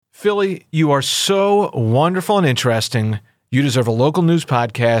Philly, you are so wonderful and interesting. You deserve a local news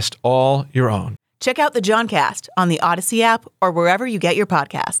podcast all your own. Check out the Johncast on the Odyssey app or wherever you get your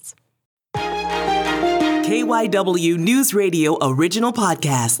podcasts. KYW News Radio original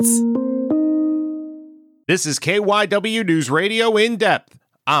podcasts. This is KYW News Radio In Depth.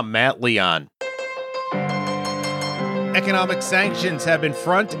 I'm Matt Leon. Economic sanctions have been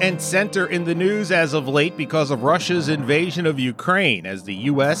front and center in the news as of late because of Russia's invasion of Ukraine, as the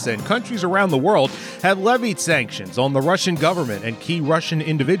U.S. and countries around the world have levied sanctions on the Russian government and key Russian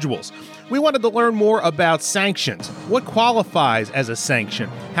individuals. We wanted to learn more about sanctions. What qualifies as a sanction?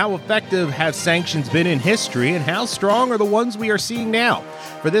 How effective have sanctions been in history, and how strong are the ones we are seeing now?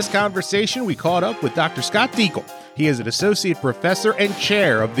 For this conversation, we caught up with Dr. Scott Diekel. He is an associate professor and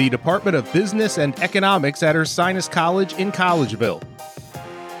chair of the Department of Business and Economics at Ursinus College in Collegeville.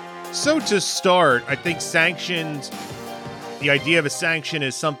 So to start, I think sanctions, the idea of a sanction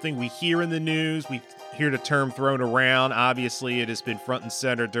is something we hear in the news. We hear the term thrown around. Obviously, it has been front and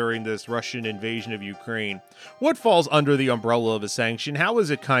center during this Russian invasion of Ukraine. What falls under the umbrella of a sanction? How is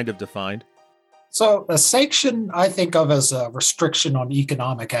it kind of defined? So a sanction I think of as a restriction on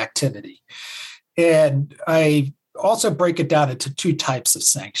economic activity. And I also break it down into two types of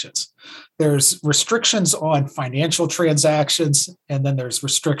sanctions. There's restrictions on financial transactions, and then there's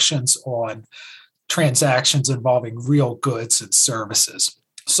restrictions on transactions involving real goods and services.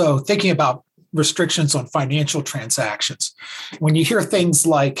 So thinking about restrictions on financial transactions, when you hear things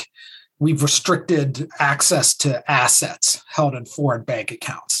like we've restricted access to assets held in foreign bank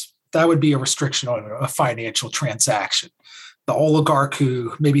accounts, that would be a restriction on a financial transaction. The oligarch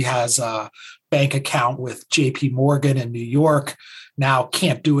who maybe has a bank account with JP Morgan in New York now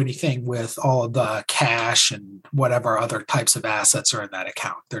can't do anything with all of the cash and whatever other types of assets are in that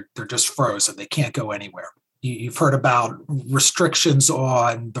account. They're just frozen. They can't go anywhere. You've heard about restrictions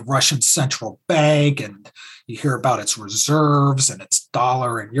on the Russian central bank, and you hear about its reserves and its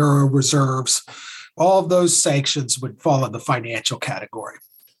dollar and euro reserves. All of those sanctions would fall in the financial category.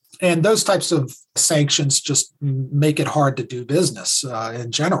 And those types of sanctions just make it hard to do business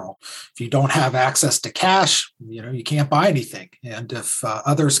in general. If you don't have access to cash, you can't buy anything. And if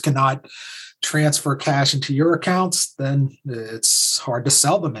others cannot transfer cash into your accounts, then it's hard to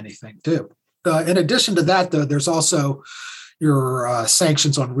sell them anything too. In addition to that, though, there's also your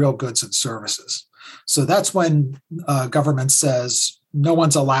sanctions on real goods and services. So that's when government says no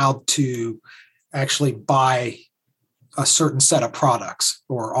one's allowed to actually buy a certain set of products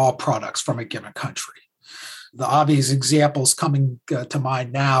or all products from a given country. The obvious examples coming to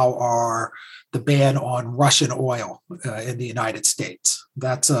mind now are the ban on Russian oil in the United States.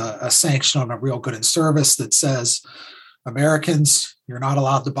 That's a sanction on a real good and service that says, Americans, you're not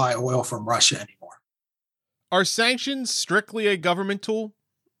allowed to buy oil from Russia anymore. Are sanctions strictly a government tool?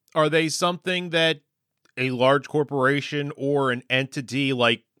 Are they something that a large corporation or an entity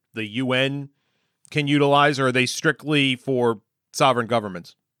like the UN can utilize, or are they strictly for sovereign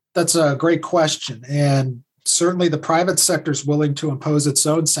governments? That's a great question. And certainly the private sector is willing to impose its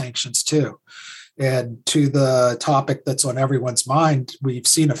own sanctions too. And to the topic that's on everyone's mind, we've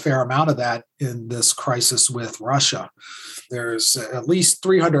seen a fair amount of that in this crisis with Russia. There's at least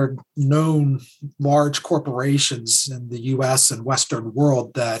 300 known large corporations in the US and Western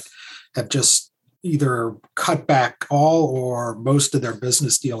world that have just either cut back all or most of their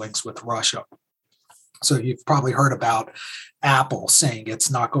business dealings with Russia. So you've probably heard about Apple saying it's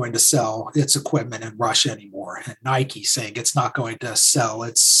not going to sell its equipment in Russia anymore, and Nike saying it's not going to sell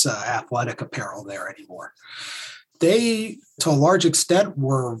its athletic apparel there anymore. They, to a large extent,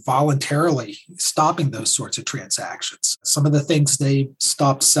 were voluntarily stopping those sorts of transactions. Some of the things they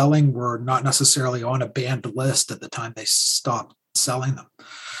stopped selling were not necessarily on a banned list at the time they stopped selling them.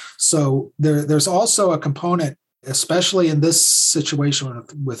 So there's also a component, especially in this situation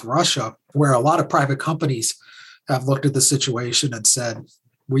with Russia, where a lot of private companies have looked at the situation and said,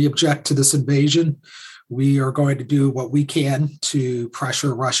 we object to this invasion. We are going to do what we can to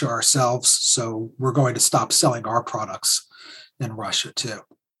pressure Russia ourselves. So we're going to stop selling our products in Russia too.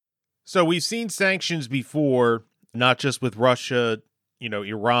 So we've seen sanctions before, not just with Russia,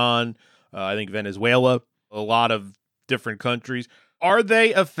 Iran, I think Venezuela, a lot of different countries. Are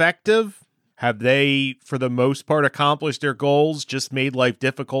they effective? Have they, for the most part, accomplished their goals, just made life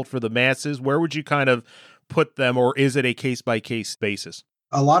difficult for the masses? Where would you kind of put them, or is it a case-by-case basis?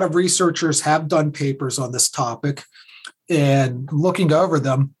 A lot of researchers have done papers on this topic, and looking over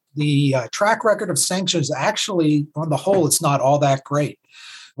them, the track record of sanctions actually, on the whole, it's not all that great.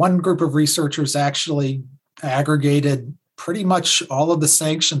 One group of researchers actually aggregated pretty much all of the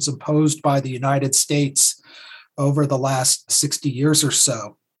sanctions imposed by the United States over the last 60 years or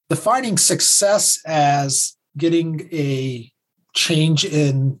so. defining success as getting a change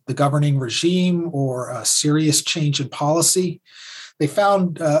in the governing regime or a serious change in policy, they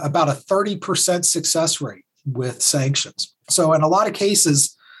found about a 30% success rate with sanctions. So in a lot of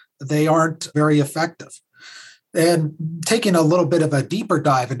cases, they aren't very effective. And taking a little bit of a deeper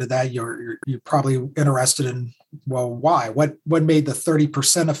dive into that, you're probably interested in, well, why? What made the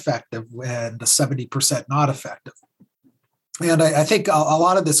 30% effective and the 70% not effective? And I think a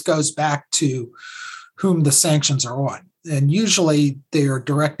lot of this goes back to whom the sanctions are on. And usually they are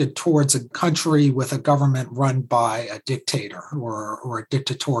directed towards a country with a government run by a dictator or a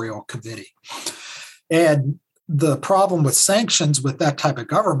dictatorial committee. And the problem with sanctions with that type of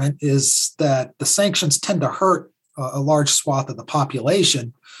government is that the sanctions tend to hurt a large swath of the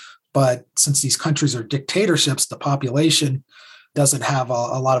population. But since these countries are dictatorships, the population doesn't have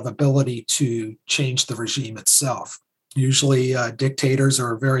a lot of ability to change the regime itself. Usually dictators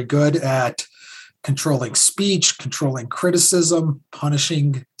are very good at controlling speech, controlling criticism,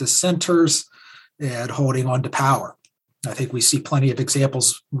 punishing dissenters, and holding on to power. I think we see plenty of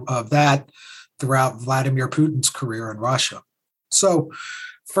examples of that throughout Vladimir Putin's career in Russia. So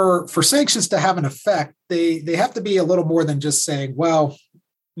for sanctions to have an effect, they have to be a little more than just saying, well,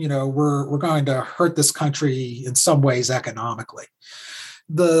 we're going to hurt this country in some ways economically.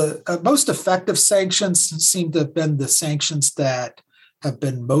 The most effective sanctions seem to have been the sanctions that have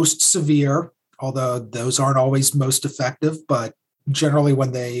been most severe, although those aren't always most effective, but generally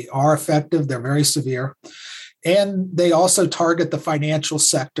when they are effective, they're very severe. And they also target the financial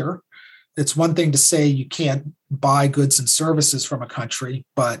sector. It's one thing to say you can't buy goods and services from a country,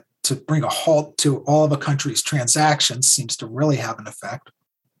 but to bring a halt to all of a country's transactions seems to really have an effect.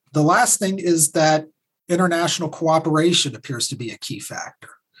 The last thing is that international cooperation appears to be a key factor.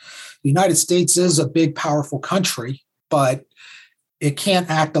 The United States is a big, powerful country, but it can't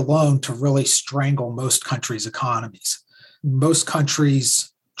act alone to really strangle most countries' economies. Most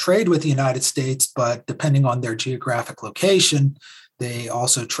countries trade with the United States, but depending on their geographic location, they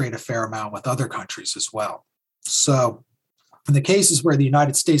also trade a fair amount with other countries as well. So in the cases where the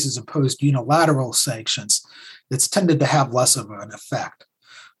United States has imposed unilateral sanctions, it's tended to have less of an effect.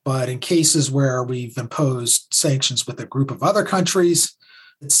 But in cases where we've imposed sanctions with a group of other countries,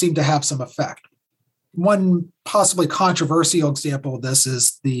 it seemed to have some effect. One possibly controversial example of this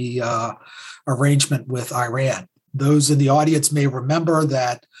is the arrangement with Iran. Those in the audience may remember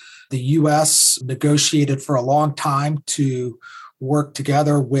that the U.S. negotiated for a long time to work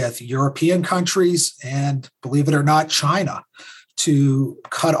together with European countries and, believe it or not, China, to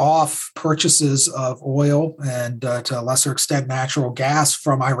cut off purchases of oil and, to a lesser extent, natural gas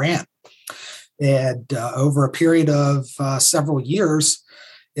from Iran. And over a period of several years,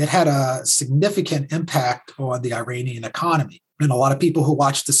 it had a significant impact on the Iranian economy. And a lot of people who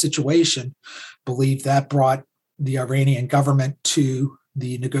watched the situation believe that brought the Iranian government to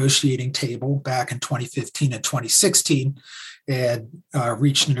the negotiating table back in 2015 and 2016 and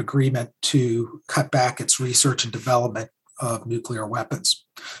reached an agreement to cut back its research and development of nuclear weapons.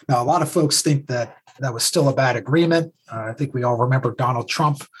 Now, a lot of folks think that that was still a bad agreement. I think we all remember Donald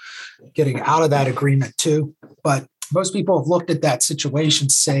Trump getting out of that agreement too. But most people have looked at that situation,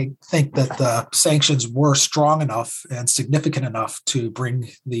 think that the sanctions were strong enough and significant enough to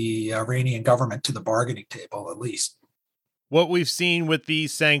bring the Iranian government to the bargaining table, at least. What we've seen with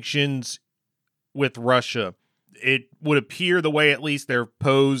these sanctions with Russia, it would appear the way at least they're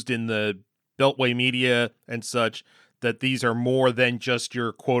posed in the Beltway media and such, that these are more than just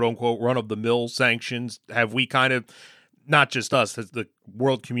your quote-unquote run-of-the-mill sanctions. Have we kind of, not just us, has the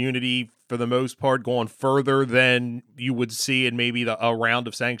world community for the most part gone further than you would see in maybe a round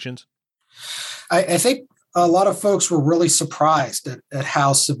of sanctions? I think a lot of folks were really surprised at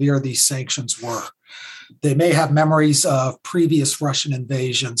how severe these sanctions were. They may have memories of previous Russian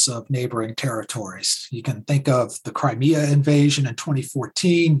invasions of neighboring territories. You can think of the Crimea invasion in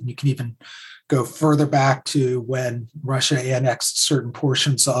 2014. You can even go further back to when Russia annexed certain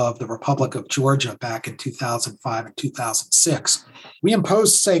portions of the Republic of Georgia back in 2005 and 2006. We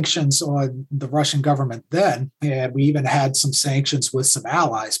imposed sanctions on the Russian government then, and we even had some sanctions with some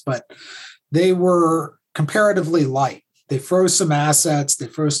allies, but they were comparatively light. They froze some assets. They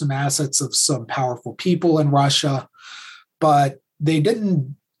froze some assets of some powerful people in Russia, but they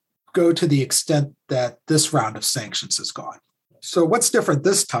didn't go to the extent that this round of sanctions has gone. So what's different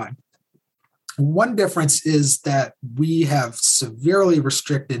this time? One difference is that we have severely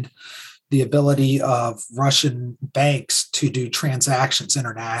restricted the ability of Russian banks to do transactions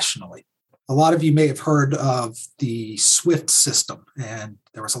internationally. A lot of you may have heard of the SWIFT system, and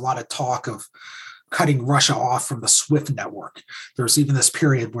there was a lot of talk of cutting Russia off from the SWIFT network. There was even this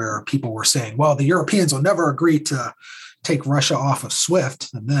period where people were saying, well, the Europeans will never agree to take Russia off of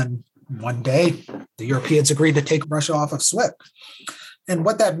SWIFT. And then one day, the Europeans agreed to take Russia off of SWIFT. And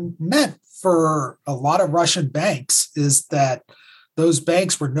what that meant for a lot of Russian banks is that those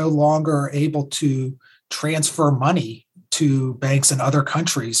banks were no longer able to transfer money to banks in other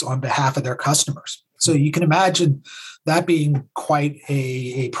countries on behalf of their customers. So you can imagine that being quite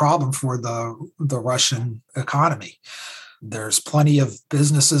a problem for the Russian economy. There's plenty of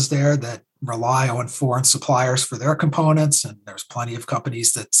businesses there that rely on foreign suppliers for their components, and there's plenty of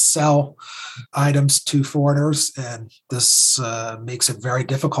companies that sell items to foreigners, and this makes it very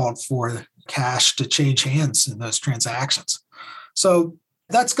difficult for cash to change hands in those transactions. So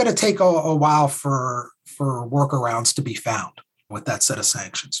that's going to take a while for workarounds to be found with that set of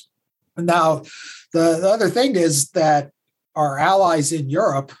sanctions. Now, the other thing is that our allies in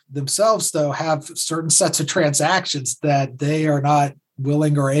Europe themselves, though, have certain sets of transactions that they are not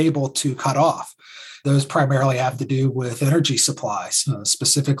willing or able to cut off. Those primarily have to do with energy supplies,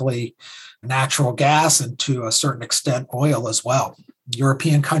 specifically natural gas and to a certain extent oil as well.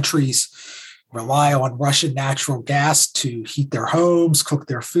 European countries rely on Russian natural gas to heat their homes, cook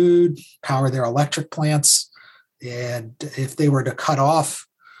their food, power their electric plants. And if they were to cut off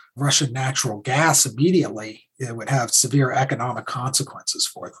Russian natural gas immediately, it would have severe economic consequences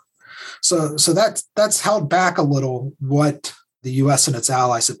for them. So that's held back a little what the U.S. and its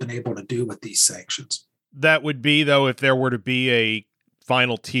allies have been able to do with these sanctions. That would be, though, if there were to be a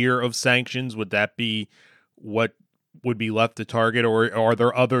final tier of sanctions, would that be what would be left to target, or are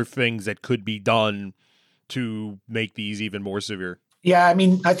there other things that could be done to make these even more severe? Yeah, I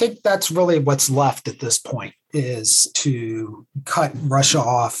mean, I think that's really what's left at this point, is to cut Russia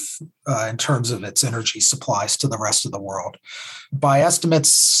off in terms of its energy supplies to the rest of the world. By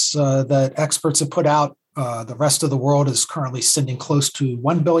estimates that experts have put out, the rest of the world is currently sending close to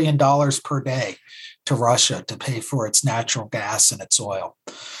 $1 billion per day to Russia to pay for its natural gas and its oil.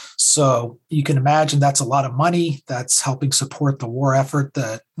 So you can imagine that's a lot of money that's helping support the war effort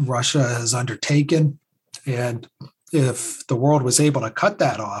that Russia has undertaken. And if the world was able to cut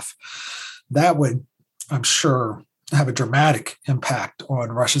that off, that would, I'm sure, have a dramatic impact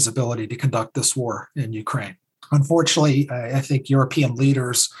on Russia's ability to conduct this war in Ukraine. Unfortunately, I think European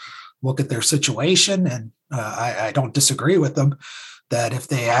leaders look at their situation, and I don't disagree with them, that if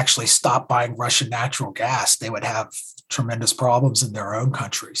they actually stopped buying Russian natural gas, they would have tremendous problems in their own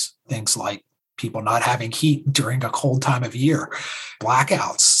countries. Things like people not having heat during a cold time of year,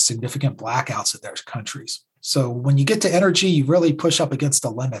 blackouts, significant blackouts in their countries. So when you get to energy, you really push up against the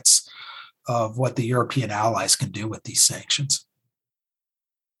limits of what the European allies can do with these sanctions.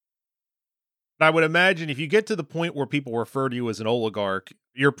 I would imagine if you get to the point where people refer to you as an oligarch,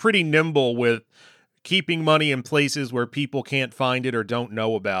 you're pretty nimble with keeping money in places where people can't find it or don't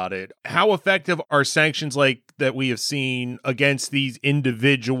know about it. How effective are sanctions like that we have seen against these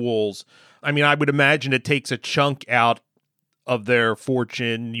individuals? I mean, I would imagine it takes a chunk out of their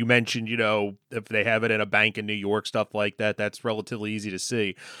fortune. You mentioned, if they have it in a bank in New York, stuff like that, that's relatively easy to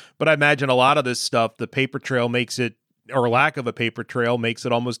see. But I imagine a lot of this stuff, the paper trail makes it, or lack of a paper trail makes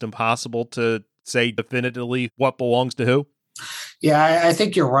it almost impossible to say definitively what belongs to who. Yeah, I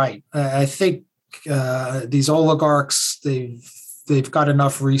think you're right. I think these oligarchs, they've got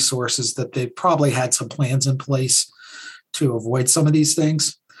enough resources that they've probably had some plans in place to avoid some of these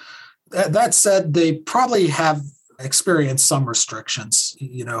things. That said, they probably have experienced some restrictions.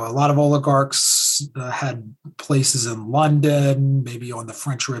 A lot of oligarchs had places in London, maybe on the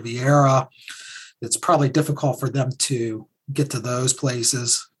French Riviera. It's probably difficult for them to get to those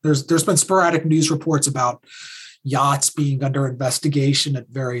places. There's been sporadic news reports about yachts being under investigation at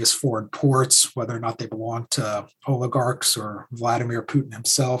various foreign ports, whether or not they belong to oligarchs or Vladimir Putin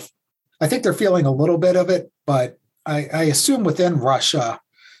himself. I think they're feeling a little bit of it, but I assume within Russia,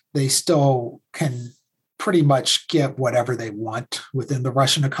 they still can pretty much get whatever they want within the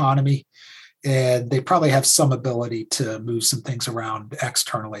Russian economy. And they probably have some ability to move some things around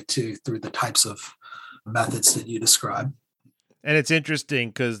externally too, through the types of methods that you described. And it's interesting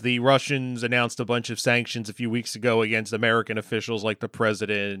because the Russians announced a bunch of sanctions a few weeks ago against American officials like the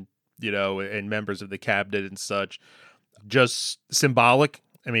president, and members of the cabinet and such. Just symbolic.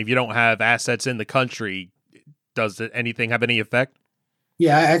 I mean, if you don't have assets in the country, does anything have any effect?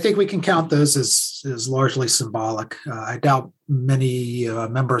 Yeah, I think we can count those as largely symbolic. I doubt many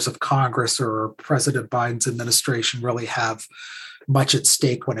members of Congress or President Biden's administration really have much at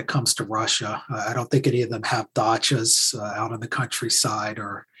stake when it comes to Russia. I don't think any of them have dachas out in the countryside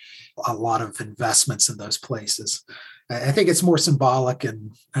or a lot of investments in those places. I think it's more symbolic,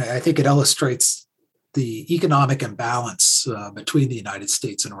 and I think it illustrates the economic imbalance between the United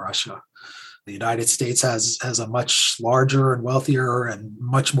States and Russia. The United States has a much larger and wealthier and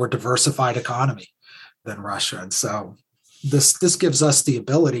much more diversified economy than Russia. And so this gives us the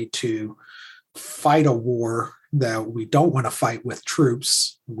ability to fight a war that we don't want to fight with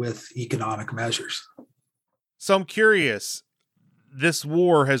troops, with economic measures. So I'm curious, this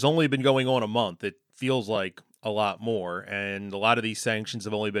war has only been going on a month. It feels like a lot more, and a lot of these sanctions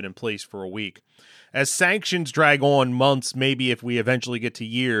have only been in place for a week. As sanctions drag on months, maybe if we eventually get to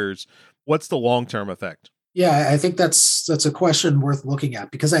years, what's the long-term effect? Yeah, I think that's a question worth looking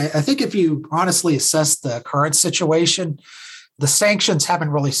at, because I think if you honestly assess the current situation, the sanctions haven't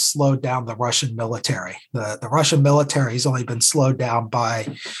really slowed down the Russian military. The Russian military has only been slowed down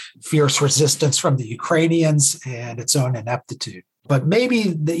by fierce resistance from the Ukrainians and its own ineptitude. But maybe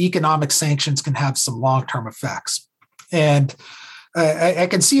the economic sanctions can have some long-term effects. And I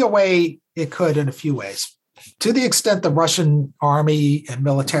can see a way it could in a few ways. To the extent the Russian army and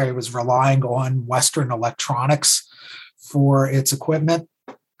military was relying on Western electronics for its equipment,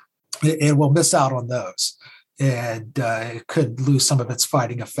 it will miss out on those. And it could lose some of its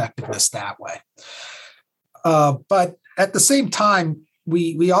fighting effectiveness that way. But at the same time,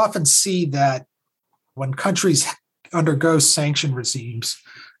 we often see that when countries undergo sanction regimes,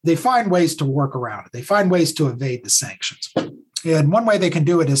 they find ways to work around it. They find ways to evade the sanctions. And one way they can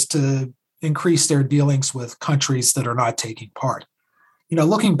do it is to increase their dealings with countries that are not taking part. You know,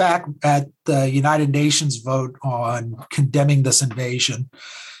 looking back at the United Nations vote on condemning this invasion,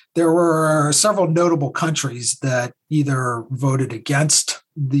 there were several notable countries that either voted against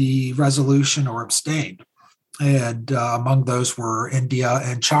the resolution or abstained. And among those were India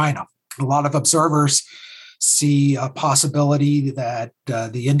and China. A lot of observers see a possibility that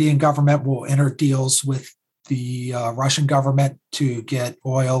the Indian government will enter deals with the Russian government to get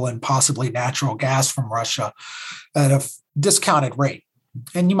oil and possibly natural gas from Russia at a discounted rate.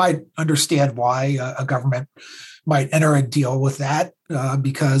 And you might understand why a government might enter a deal with that,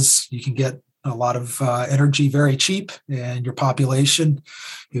 because you can get a lot of energy very cheap, and your population,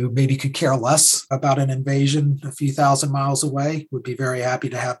 who maybe could care less about an invasion a few thousand miles away, would be very happy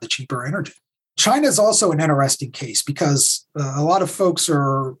to have the cheaper energy. China is also an interesting case because a lot of folks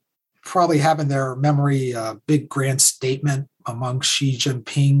are probably have in their memory a big grand statement among Xi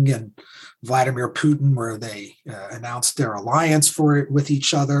Jinping and Vladimir Putin, where they announced their alliance with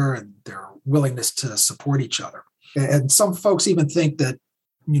each other and their willingness to support each other. And some folks even think that,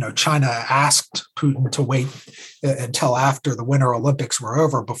 you know, China asked Putin to wait until after the Winter Olympics were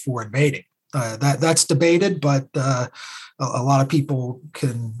over before invading. That's debated, but a lot of people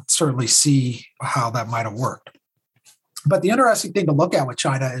can certainly see how that might have worked. But the interesting thing to look at with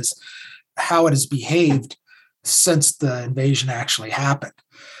China is how it has behaved since the invasion actually happened.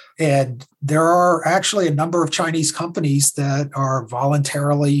 And there are actually a number of Chinese companies that are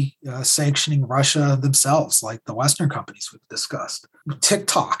voluntarily sanctioning Russia themselves, like the Western companies we've discussed.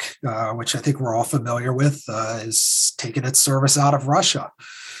 TikTok, which I think we're all familiar with, is taking its service out of Russia.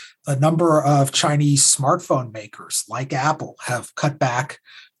 A number of Chinese smartphone makers, like Apple, have cut back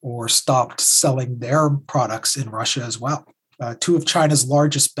or stopped selling their products in Russia as well. Two of China's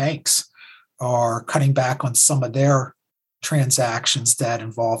largest banks are cutting back on some of their transactions that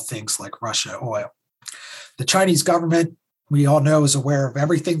involve things like Russia oil. The Chinese government, we all know, is aware of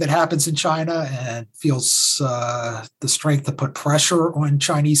everything that happens in China and feels the strength to put pressure on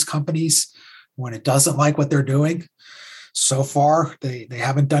Chinese companies when it doesn't like what they're doing. So far, they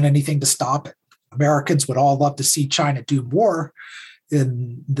haven't done anything to stop it. Americans would all love to see China do more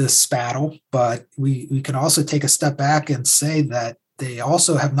in this battle, but we can also take a step back and say that they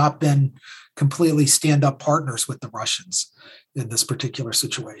also have not been completely stand-up partners with the Russians in this particular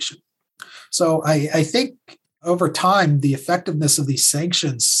situation. So I think over time, the effectiveness of these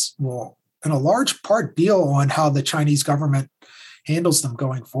sanctions will, in a large part, deal on how the Chinese government handles them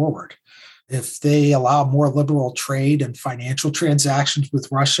going forward. If they allow more liberal trade and financial transactions with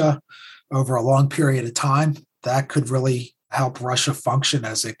Russia over a long period of time, that could really help Russia function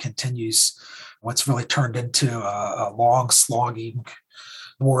as it continues what's really turned into a long, slogging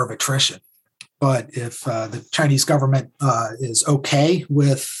war of attrition. But if the Chinese government is okay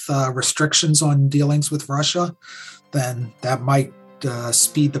with restrictions on dealings with Russia, then that might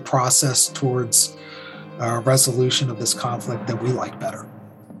speed the process towards a resolution of this conflict that we like better.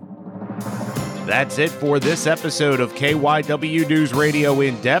 That's it for this episode of KYW News Radio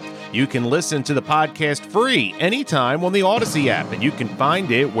In Depth. You can listen to the podcast free anytime on the Odyssey app, and you can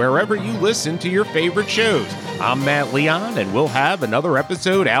find it wherever you listen to your favorite shows. I'm Matt Leon, and we'll have another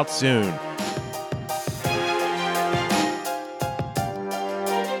episode out soon.